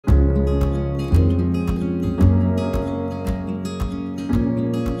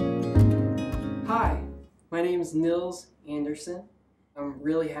My name is Nils Anderson. I'm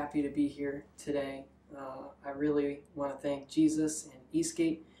really happy to be here today. I really want to thank Jesus and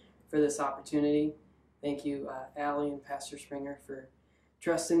EastGate for this opportunity. Thank you, Allie and Pastor Springer, for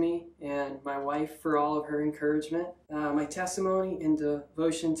trusting me, and my wife for all of her encouragement. My testimony and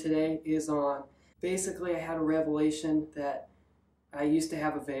devotion today is on, basically I had a revelation that I used to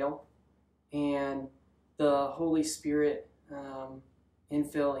have a veil, and the Holy Spirit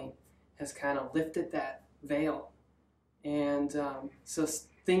infilling has kind of lifted that veil. And so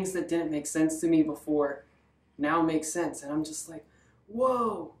things that didn't make sense to me before now make sense. And I'm just like,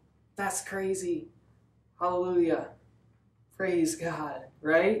 whoa, that's crazy. Hallelujah. Praise God,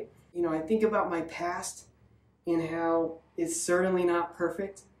 right? You know, I think about my past and how it's certainly not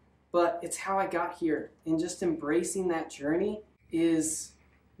perfect, but it's how I got here. And just embracing that journey is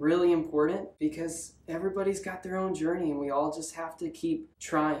really important, because everybody's got their own journey and we all just have to keep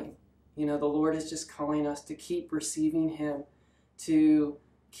trying. You know, the Lord is just calling us to keep receiving Him, to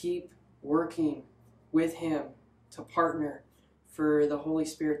keep working with Him, to partner for the Holy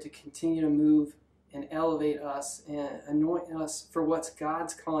Spirit to continue to move and elevate us and anoint us for what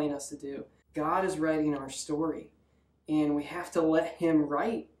God's calling us to do. God is writing our story, and we have to let Him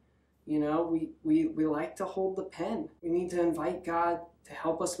write. You know, we like to hold the pen. We need to invite God to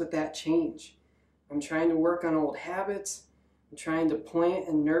help us with that change. I'm trying to work on old habits. I'm trying to plant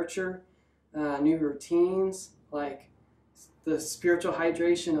and nurture new routines, like the spiritual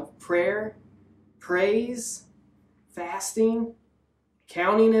hydration of prayer, praise, fasting,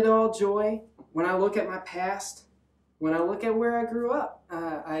 counting it all joy. When I look at my past, when I look at where I grew up,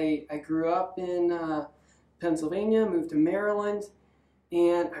 I grew up in Pennsylvania, moved to Maryland,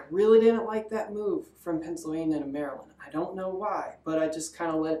 and I really didn't like that move from Pennsylvania to Maryland. I don't know why, but I just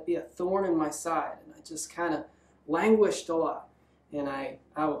kind of let it be a thorn in my side, and I just kind of languished a lot. And I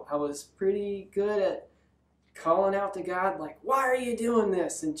was pretty good at calling out to God, like, why are you doing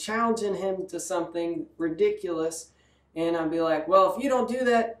this? And challenging Him to something ridiculous. And I'd be like, well, if you don't do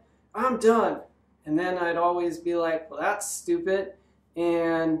that, I'm done. And then I'd always be like, well, that's stupid.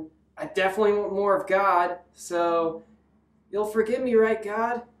 And I definitely want more of God. So you'll forgive me, right,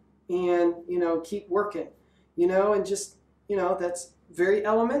 God? And, you know, keep working, you know, and just, you know, that's very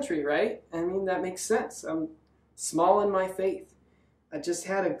elementary, right? I mean, that makes sense. I'm small in my faith. I just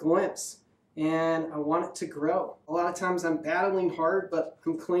had a glimpse, and I want it to grow. A lot of times I'm battling hard, but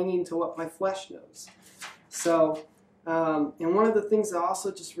I'm clinging to what my flesh knows. So, and one of the things that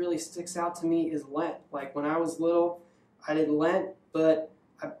also just really sticks out to me is Lent. Like when I was little, I did Lent, but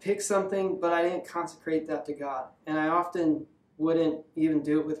I picked something, but I didn't consecrate that to God. And I often wouldn't even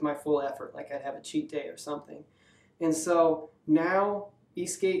do it with my full effort, like I'd have a cheat day or something. And so now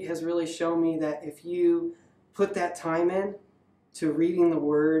EastGate has really shown me that if you put that time in to reading the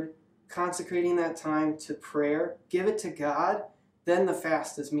Word, consecrating that time to prayer, give it to God, then the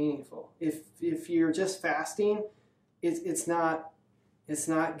fast is meaningful. If you're just fasting, it's not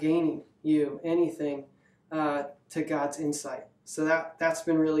gaining you anything to God's insight. So that's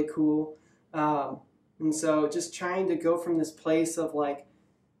been really cool. And so just trying to go from this place of like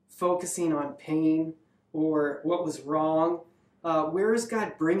focusing on pain or what was wrong, where is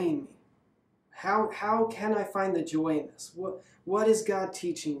God bringing me? How can I find the joy in this? What is God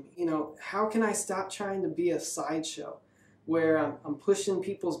teaching me? You know, how can I stop trying to be a sideshow where I'm pushing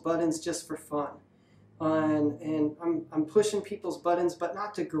people's buttons just for fun? And I'm pushing people's buttons, but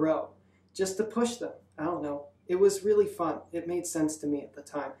not to grow, just to push them. I don't know. It was really fun. It made sense to me at the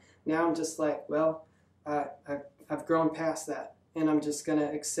time. Now I'm just like, well, I've grown past that, and I'm just going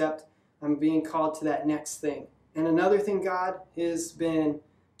to accept I'm being called to that next thing. And another thing God has been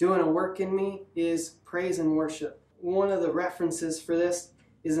doing a work in me is praise and worship. One of the references for this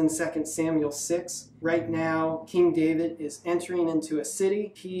is in 2 Samuel 6. Right now, King David is entering into a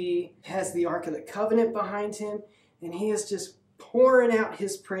city. He has the Ark of the Covenant behind him, and he is just pouring out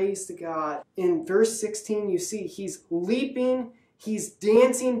his praise to God. In verse 16, you see he's leaping, he's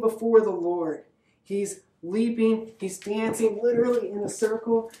dancing before the Lord. He's leaping, he's dancing literally in a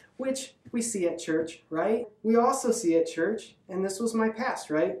circle, which we see at church, right? We also see at church, and this was my past,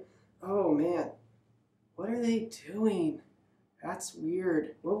 right? Oh man, what are they doing? That's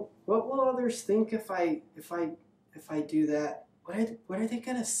weird. Well, what will others think if I do that? What are they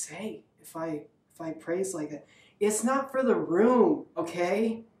gonna say if I praise like that? It's not for the room,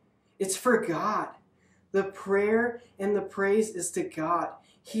 okay? It's for God. The prayer and the praise is to God.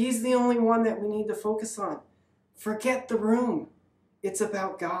 He's the only one that we need to focus on. Forget the room. It's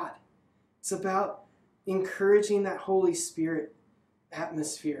about God. It's about encouraging that Holy Spirit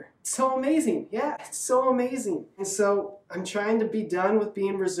atmosphere. It's so amazing. Yeah, it's so amazing. And so I'm trying to be done with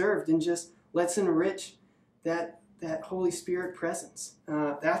being reserved and just let's enrich that Holy Spirit presence.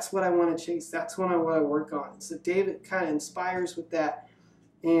 That's what I want to chase. That's what I want to work on. So David kind of inspires with that.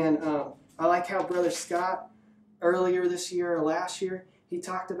 And I like how Brother Scott earlier this year or last year, he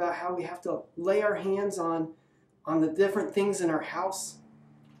talked about how we have to lay our hands on the different things in our house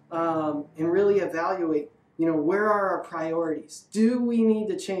and really evaluate, where are our priorities? Do we need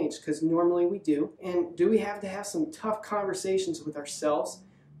to change? Because normally we do. And do we have to have some tough conversations with ourselves,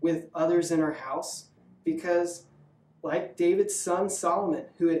 with others in our house? Because like David's son Solomon,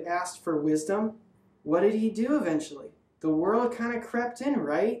 who had asked for wisdom, what did he do eventually? The world kind of crept in,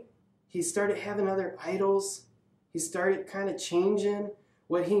 right? He started having other idols. He started kind of changing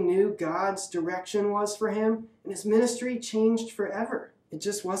what he knew God's direction was for him. And his ministry changed forever. It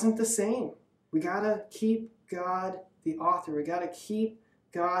just wasn't the same. We got to keep God the author. We got to keep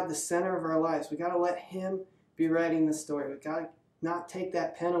God the center of our lives. We got to let him be writing the story. We got to not take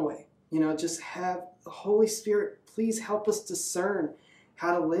that pen away. Just have the Holy Spirit, please help us discern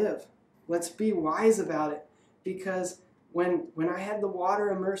how to live. Let's be wise about it. Because when I had the water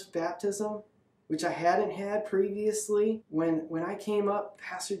immersed baptism, which I hadn't had previously, when I came up,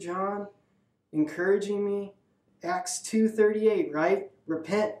 Pastor John encouraging me, Acts 2:38, right?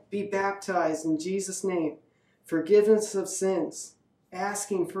 Repent, be baptized in Jesus' name. Forgiveness of sins.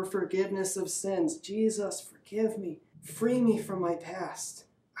 Asking for forgiveness of sins. Jesus, forgive me. Free me from my past.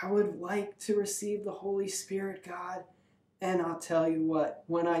 I would like to receive the Holy Spirit, God. And I'll tell you what,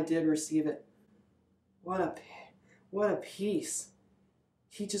 when I did receive it, what a peace.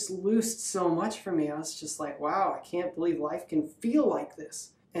 He just loosed so much for me. I was just like, wow, I can't believe life can feel like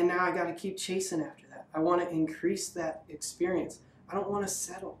this. And now I got to keep chasing after that. I want to increase that experience. I don't want to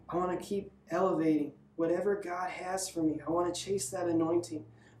settle. I want to keep elevating whatever God has for me. I want to chase that anointing.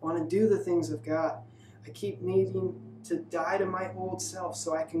 I want to do the things of God. I keep needing to die to my old self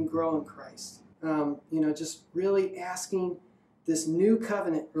so I can grow in Christ. Just really asking this new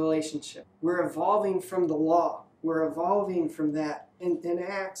covenant relationship. We're evolving from the law. We're evolving from that. In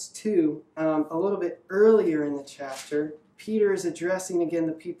Acts 2, a little bit earlier in the chapter, Peter is addressing again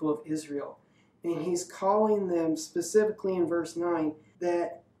the people of Israel. And he's calling them specifically in verse 9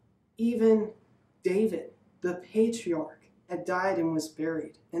 that even David, the patriarch, had died and was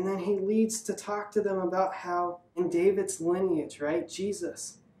buried. And then he leads to talk to them about how in David's lineage, right,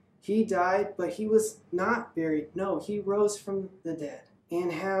 Jesus, he died, but he was not buried. No, he rose from the dead.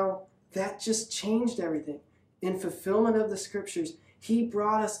 And how that just changed everything. In fulfillment of the scriptures, he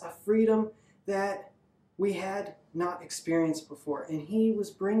brought us a freedom that we had not experienced before. And he was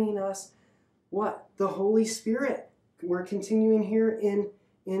bringing us what? The Holy Spirit. We're continuing here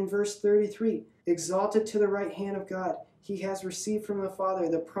in verse 33. Exalted to the right hand of God, he has received from the Father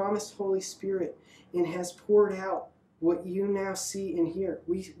the promised Holy Spirit and has poured out what you now see and hear.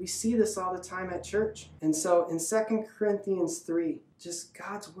 We see this all the time at church. And so in 2 Corinthians 3, just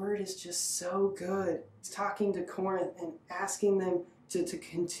God's word is just so good. It's talking to Corinth and asking them to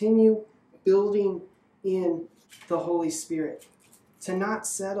continue building in the Holy Spirit. To not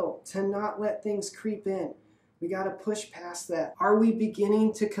settle, to not let things creep in. We got to push past that. Are we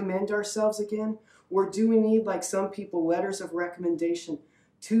beginning to commend ourselves again? Or do we need, like some people, letters of recommendation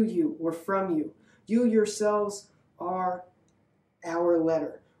to you or from you? You yourselves are our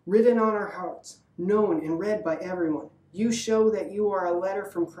letter, written on our hearts, known and read by everyone. You show that you are a letter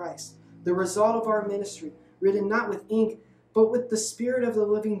from Christ, the result of our ministry, written not with ink, but with the Spirit of the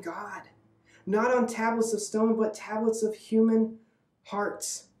living God. Not on tablets of stone, but tablets of human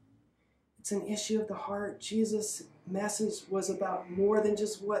hearts. It's an issue of the heart. Jesus' message was about more than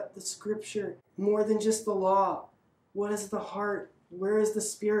just what the scripture, more than just the law. What is the heart? Where is the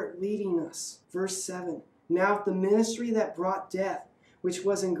Spirit leading us? Verse 7. Now if the ministry that brought death, which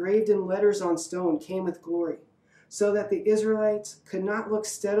was engraved in letters on stone, came with glory, so that the Israelites could not look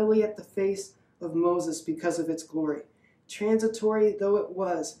steadily at the face of Moses because of its glory. Transitory though it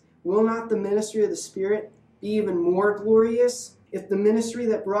was, will not the ministry of the Spirit be even more glorious? If the ministry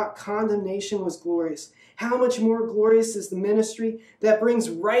that brought condemnation was glorious, how much more glorious is the ministry that brings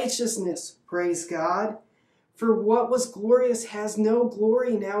righteousness? Praise God. For what was glorious has no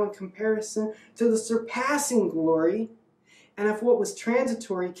glory now in comparison to the surpassing glory. And if what was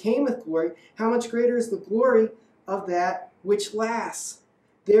transitory came with glory, how much greater is the glory of that which lasts?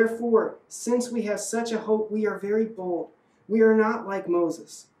 Therefore, since we have such a hope, we are very bold. We are not like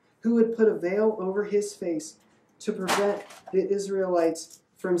Moses, who would put a veil over his face to prevent the Israelites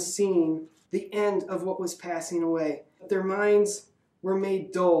from seeing the end of what was passing away. But their minds were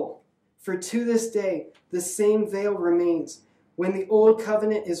made dull. For to this day, the same veil remains. When the old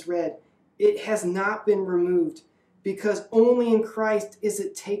covenant is read, it has not been removed, because only in Christ is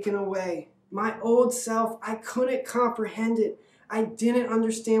it taken away. My old self, I couldn't comprehend it. I didn't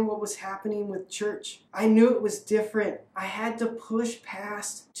understand what was happening with church. I knew it was different. I had to push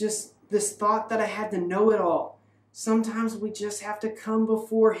past just this thought that I had to know it all. Sometimes we just have to come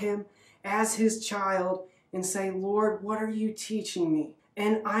before Him as His child and say, Lord, what are you teaching me?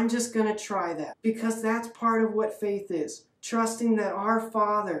 And I'm just going to try that, because that's part of what faith is. Trusting that our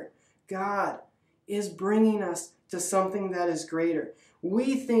Father, God, is bringing us to something that is greater.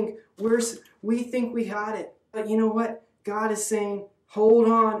 We think we got it. But you know what? God is saying, hold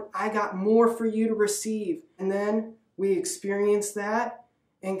on, I got more for you to receive. And then we experience that,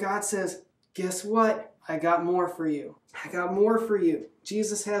 and God says, guess what? I got more for you. I got more for you.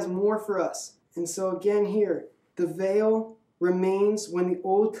 Jesus has more for us. And so again here, the veil remains when the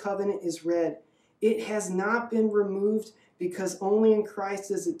old covenant is read. It has not been removed, because only in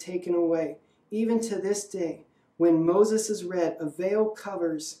Christ is it taken away. Even to this day, when Moses is read, a veil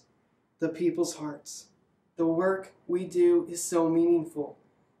covers the people's hearts. The work we do is so meaningful.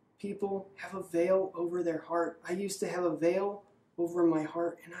 People have a veil over their heart. I used to have a veil over my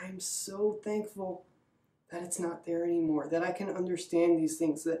heart, and I am so thankful that it's not there anymore, that I can understand these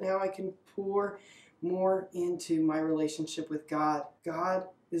things, that now I can pour more into my relationship with God. God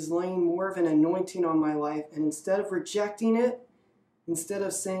is laying more of an anointing on my life, and instead of rejecting it, instead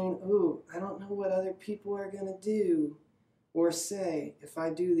of saying, ooh, I don't know what other people are going to do or say if I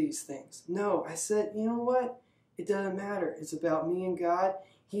do these things. No, I said, you know what? It doesn't matter. It's about me and God.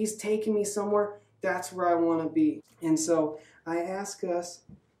 He's taking me somewhere. That's where I want to be. And so I ask us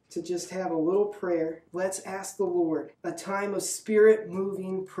to just have a little prayer. Let's ask the Lord, a time of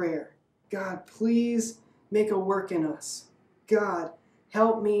spirit-moving prayer. God, please make a work in us. God,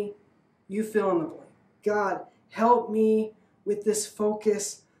 help me. You fill in the blank. God, help me with this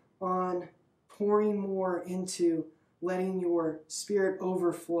focus on pouring more into letting your Spirit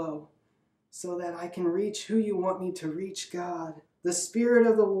overflow so that I can reach who you want me to reach, God. The Spirit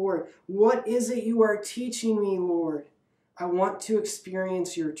of the Lord. What is it you are teaching me, Lord? I want to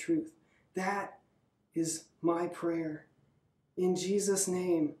experience your truth. That is my prayer. In Jesus'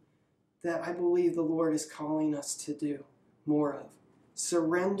 name, that I believe the Lord is calling us to do more of.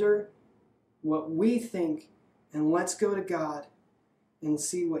 Surrender what we think, and let's go to God and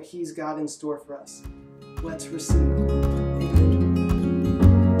see what He's got in store for us. Let's receive. Amen.